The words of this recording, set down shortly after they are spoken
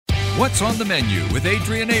What's on the Menu with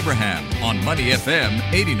Adrian Abraham on Money FM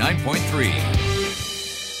 89.3.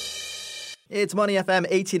 It's Money FM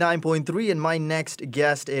 89.3 and my next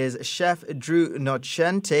guest is Chef Drew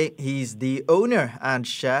Nocente. He's the owner and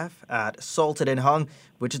chef at Salted and Hung,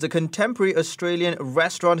 which is a contemporary Australian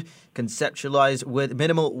restaurant conceptualized with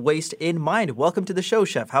minimal waste in mind. Welcome to the show,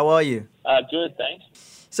 Chef. How are you? Good, thanks.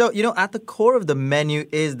 So, at the core of the menu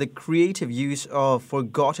is the creative use of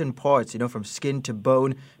forgotten parts, from skin to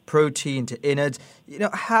bone, protein to innards.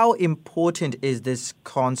 How important is this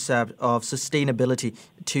concept of sustainability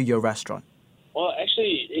to your restaurant? Well,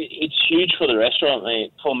 actually, it's huge for the restaurant.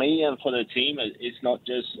 For me and for the team, it's not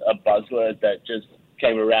just a buzzword that just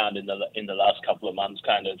came around in the last couple of months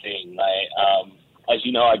kind of thing. As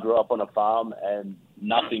you know, I grew up on a farm and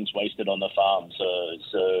nothing's wasted on the farm.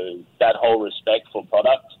 So that whole respect for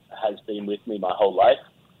product has been with me my whole life.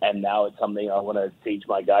 And now it's something I want to teach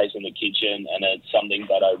my guys in the kitchen, and it's something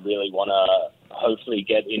that I really want to hopefully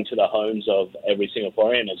get into the homes of every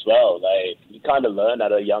Singaporean as well. You kind of learn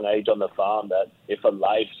at a young age on the farm that if a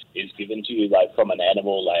life is given to you, like from an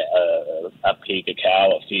animal, like a pig, a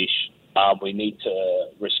cow, a fish, we need to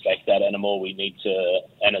respect that animal. We need to,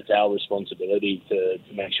 and it's our responsibility to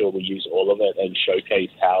make sure we use all of it and showcase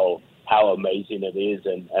how amazing it is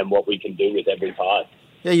and what we can do with every part.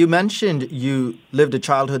 Yeah, you mentioned you lived a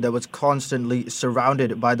childhood that was constantly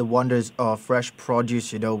surrounded by the wonders of fresh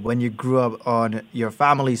produce, when you grew up on your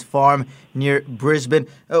family's farm near Brisbane.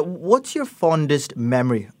 What's your fondest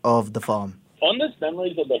memory of the farm? Fondest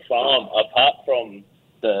memories of the farm, apart from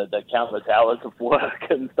the countless hours of work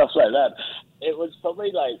and stuff like that, it was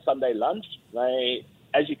probably like Sunday lunch.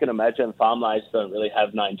 As you can imagine, farm lives don't really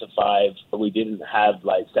have 9 to 5. We didn't have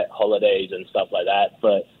set holidays and stuff like that,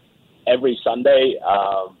 but every Sunday,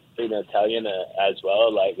 being Italian as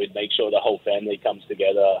well, we'd make sure the whole family comes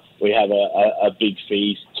together. We have a big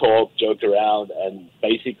feast, talk, joke around, and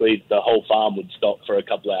basically the whole farm would stop for a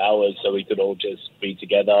couple of hours so we could all just be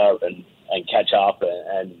together and catch up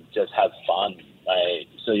and just have fun.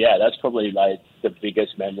 So yeah, that's probably the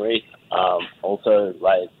biggest memory. Also,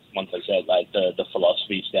 once I said, the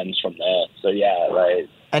philosophy stems from there. So yeah,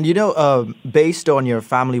 And based on your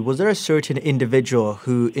family, was there a certain individual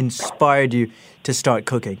who inspired you to start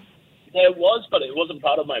cooking? There was, but it wasn't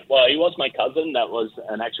part of he was my cousin that was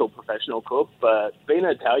an actual professional cook. But being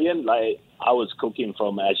Italian, I was cooking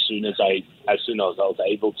from as soon as I was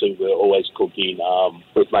able to. We were always cooking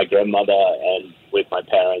with my grandmother and with my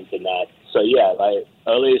parents and that. So yeah,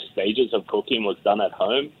 earliest stages of cooking was done at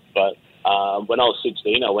home. But when I was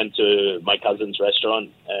 16, I went to my cousin's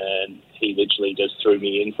restaurant and he literally just threw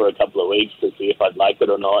me in for a couple of weeks to see if I'd like it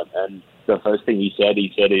or not. And the first thing he said,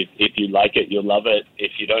 if you like it, you'll love it.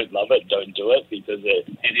 If you don't love it, don't do it, because it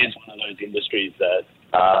is one of those industries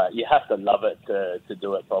that you have to love it to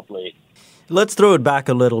do it properly. Let's throw it back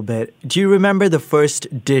a little bit. Do you remember the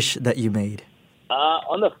first dish that you made?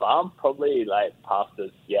 On the farm, probably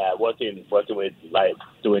pastas. Yeah, working with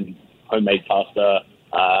doing homemade pasta,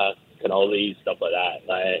 cannolis, stuff like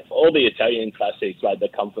that. All the Italian classics, the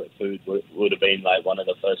comfort food would have been one of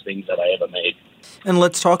the first things that I ever made. And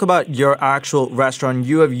let's talk about your actual restaurant.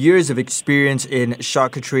 You have years of experience in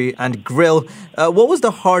charcuterie and grill. What was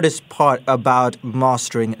the hardest part about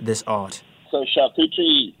mastering this art? So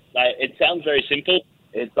charcuterie, it sounds very simple.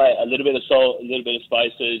 It's a little bit of salt, a little bit of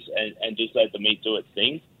spices, and just let the meat do its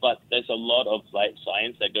thing. But there's a lot of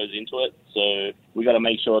science that goes into it. So we got to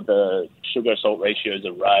make sure the sugar-salt ratios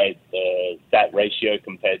are right, the fat ratio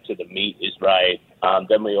compared to the meat is right.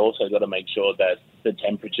 Then we also got to make sure that the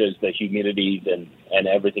temperatures, the humidities, and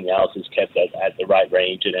everything else is kept at the right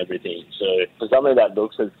range and everything. So for something that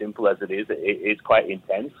looks as simple as it is, it's quite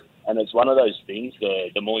intense. And it's one of those things,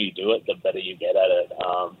 the more you do it, the better you get at it.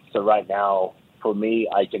 So right now, for me,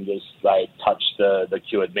 I can just touch the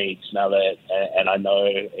cured meat, smell it, and I know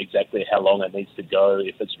exactly how long it needs to go,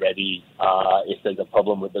 if it's ready, if there's a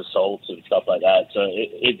problem with the salt and stuff like that. So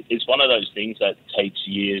it's one of those things that takes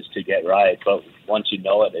years to get right, but once you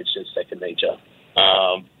know it, it's just second nature.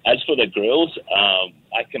 As for the grills,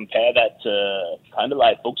 I compare that to kind of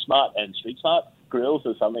Booksmart and Street Smart. Grills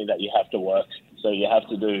are something that you have to work. So you have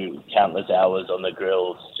to do countless hours on the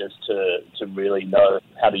grills just to really know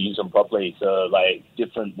how to use them properly. So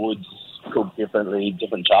different woods cook differently,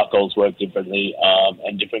 different charcoals work differently,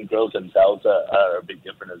 and different grills themselves are a bit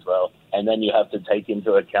different as well. And then you have to take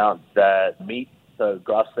into account that meat, so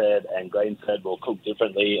grass-fed and grain-fed, will cook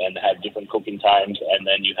differently and have different cooking times. And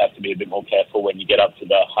then you have to be a bit more careful when you get up to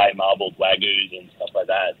the high marbled Wagyus and stuff like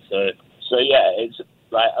that. So yeah, it's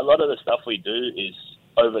a lot of the stuff we do is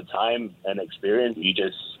over time and experience, you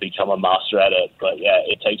just become a master at it. But yeah,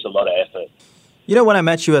 it takes a lot of effort. You know, when I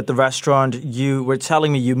met you at the restaurant, you were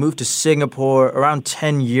telling me you moved to Singapore around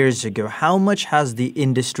 10 years ago. How much has the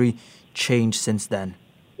industry changed since then?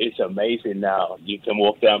 It's amazing now. You can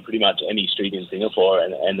walk down pretty much any street in Singapore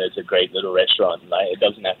and there's a great little restaurant. Like, it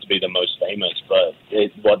doesn't have to be the most famous, but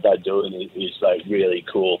what they're doing is like really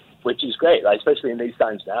cool, which is great. Like, especially in these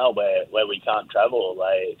times now where we can't travel,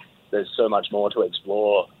 like there's so much more to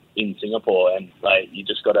explore in Singapore, and like you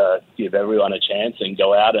just got to give everyone a chance and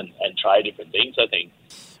go out and try different things, I think.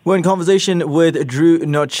 We're in conversation with Drew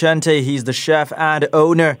Nocente. He's the chef and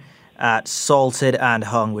owner at Salted and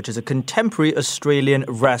Hung, which is a contemporary Australian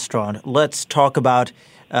restaurant. Let's talk about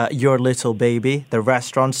your little baby, the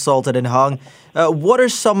restaurant Salted and Hung. What are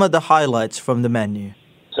some of the highlights from the menu?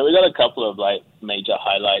 So we got a couple of like major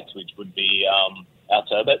highlights, which would be our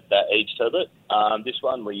turbot, the aged turbot. This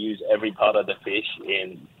one we use every part of the fish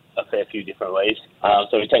in a fair few different ways.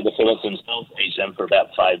 So we take the fillets themselves, age them for about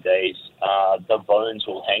 5 days. The bones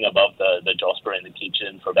will hang above the josper in the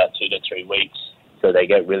kitchen for about 2 to 3 weeks. So they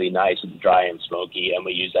get really nice and dry and smoky, and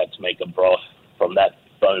we use that to make a broth. From that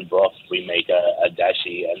bone broth, we make a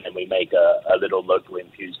dashi, and then we make a little local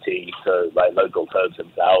infused tea, so like local herbs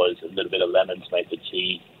and flowers, a little bit of lemon to make the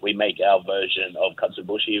tea. We make our version of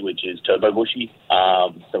katsuobushi, which is turbobushi.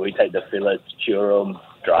 So we take the fillets, cure them,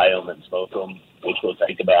 dry them, and smoke them, which will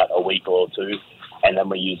take about a week or two. And then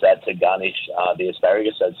we use that to garnish the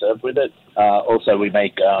asparagus that's served with it. Also, we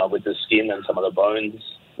make, with the skin and some of the bones,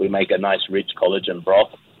 we make a nice rich collagen broth,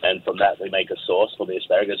 and from that we make a sauce for the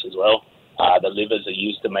asparagus as well. The livers are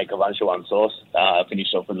used to make a ranchuan sauce,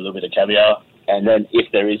 finished off with a little bit of caviar. And then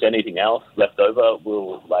if there is anything else left over,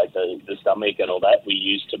 we'll, like the stomach and all that, we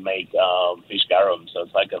use to make fish garum, so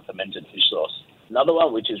it's like a fermented fish sauce. Another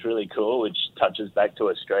one which is really cool, which touches back to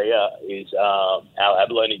Australia, is our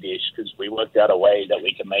abalone dish, because we worked out a way that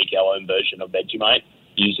we can make our own version of Vegemite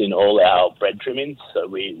using all our bread trimmings. So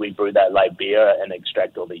we brew that like beer and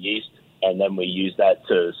extract all the yeast, and then we use that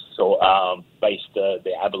to baste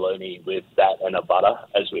the abalone with that and a butter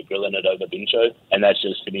as we're grilling it over bincho. And that's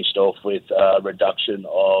just finished off with a reduction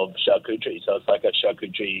of charcuterie. So it's like a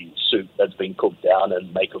charcuterie soup that's been cooked down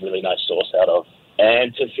and make a really nice sauce out of.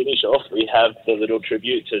 And to finish off, we have the little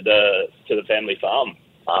tribute to the family farm.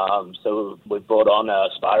 So we've brought on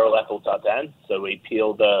a spiral apple tartane. So we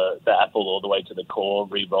peel the apple all the way to the core,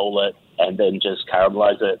 re-roll it, and then just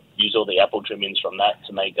caramelize it. Use all the apple trimmings from that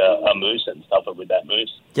to make a mousse and stuff it with that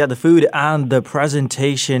mousse. Yeah, the food and the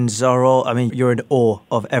presentations are all, I mean, you're in awe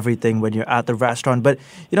of everything when you're at the restaurant. But,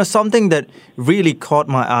 you know, something that really caught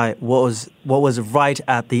my eye was what was right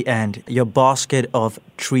at the end, your basket of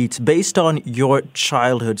treats based on your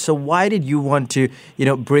childhood. So why did you want to, you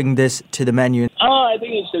know, bring this to the menu? I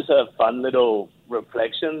think it's just a fun little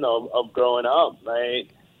reflection of growing up.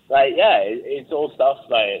 Like yeah, it's all stuff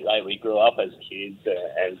like we grew up as kids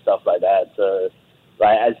and stuff like that. So,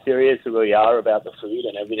 like, as serious as we are about the food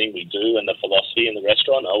and everything we do and the philosophy in the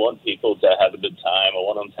restaurant, I want people to have a good time. I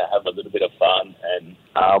want them to have a little bit of fun. And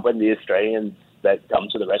when the Australians that come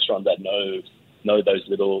to the restaurant that know those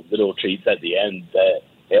little treats at the end, that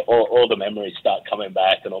all the memories start coming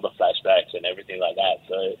back and all the flashbacks and everything like that.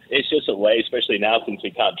 So it's just a way, especially now since we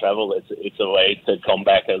can't travel, it's a way to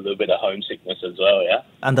combat a little bit of homesickness as well, yeah?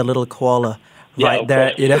 And the little koala right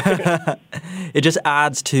there, you know, it just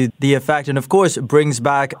adds to the effect, and of course brings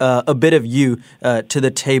back a bit of you to the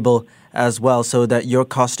table as well, so that your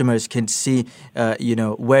customers can see, you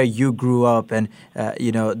know, where you grew up and,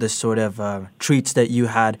 you know, the sort of treats that you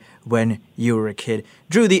had when you were a kid.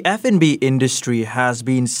 Drew, the F&B industry has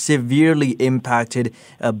been severely impacted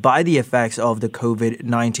by the effects of the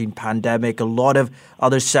COVID-19 pandemic. A lot of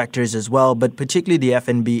other sectors as well, but particularly the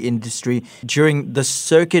F&B industry during the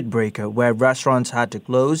circuit breaker, where restaurants had to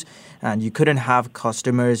close and you couldn't have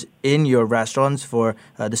customers in your restaurants for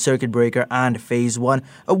the circuit breaker and phase one.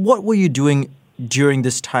 What were you doing during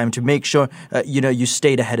this time to make sure, you know, you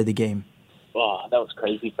stayed ahead of the game? Wow, that was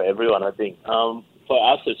crazy for everyone, I think.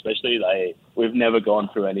 For us especially, like, we've never gone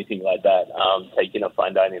through anything like that. Taking a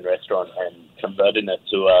fine dining restaurant and converting it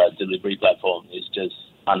to a delivery platform is just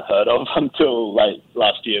unheard of until like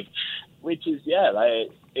last year, which is,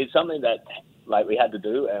 it's something that like we had to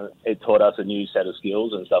do, and it taught us a new set of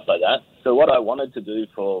skills and stuff like that. So what I wanted to do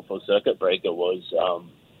for Circuit Breaker was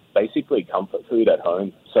basically comfort food at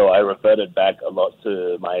home. So I reverted back a lot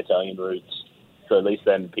to my Italian roots. So at least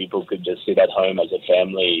then people could just sit at home as a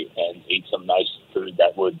family and eat some nice food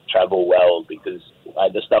that would travel well, because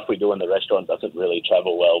the stuff we do in the restaurant doesn't really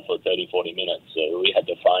travel well for 30, 40 minutes. So we had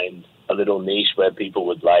to find a little niche where people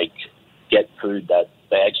would like get food that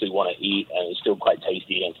they actually want to eat and it's still quite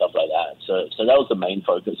tasty and stuff like that. So that was the main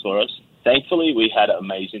focus for us. Thankfully, we had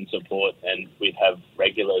amazing support, and we'd have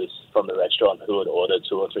regulars from the restaurant who would order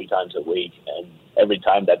 2 or 3 times a week, and every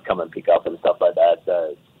time they'd come and pick up and stuff like that,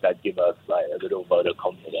 they'd give us like a little vote of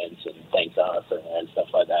confidence and thank us and stuff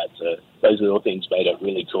like that. So those little things made it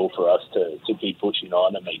really cool for us to keep pushing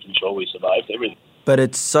on and making sure we survived everything. But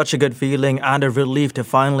it's such a good feeling and a relief to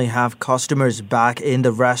finally have customers back in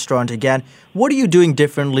the restaurant again. What are you doing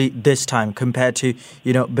differently this time compared to,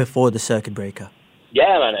 before the circuit breaker?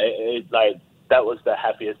 Yeah, man, that was the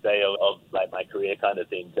happiest day of my career kind of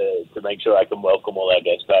thing, to make sure I can welcome all our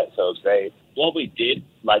guests back. So it was great. What we did,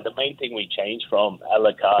 the main thing we changed from a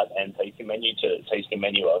la carte and tasting menu to tasting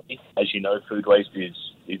menu only. As you know, food waste is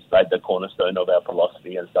the cornerstone of our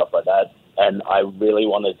philosophy and stuff like that. And I really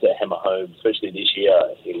wanted to hammer home, especially this year.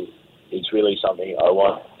 It's really something I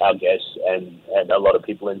want our guests and a lot of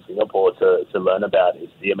people in Singapore to learn about, is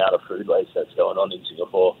the amount of food waste that's going on in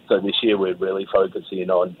Singapore. So this year we're really focusing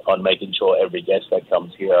on making sure every guest that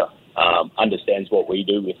comes here understands what we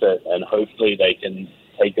do with it, and hopefully they can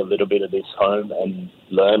take a little bit of this home and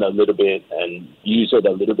learn a little bit and use it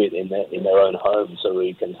a little bit in their own home, so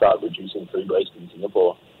we can start reducing food waste in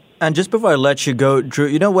Singapore. And just before I let you go,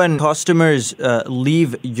 Drew, when customers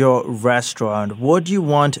leave your restaurant, what do you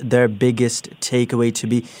want their biggest takeaway to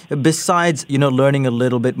be? Besides, learning a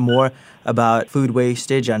little bit more about food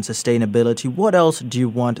wastage and sustainability, what else do you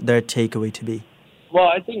want their takeaway to be? Well,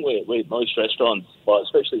 I think with most restaurants, well,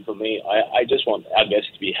 especially for me, I just want our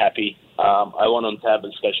guests to be happy. I want them to have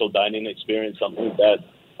a special dining experience, something that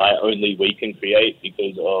only we can create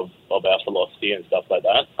because of our philosophy and stuff like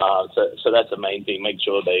that. So that's the main thing. Make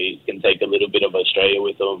sure they can take a little bit of Australia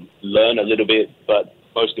with them, learn a little bit, but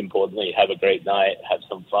most importantly, have a great night, have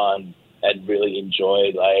some fun, and really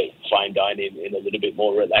enjoy fine dining in a little bit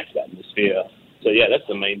more relaxed atmosphere. So yeah, that's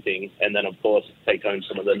the main thing. And then of course, take home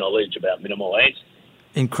some of the knowledge about minimal waste.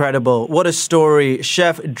 Incredible. What a story.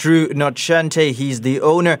 Chef Drew Notchente, he's the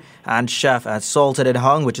owner and chef at Salted and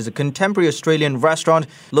Hung, which is a contemporary Australian restaurant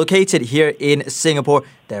located here in Singapore.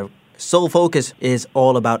 Their sole focus is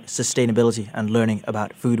all about sustainability and learning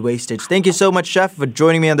about food wastage. Thank you so much, Chef, for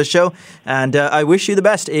joining me on the show, and I wish you the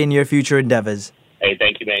best in your future endeavors. Hey,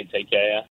 thank you, mate. Take care.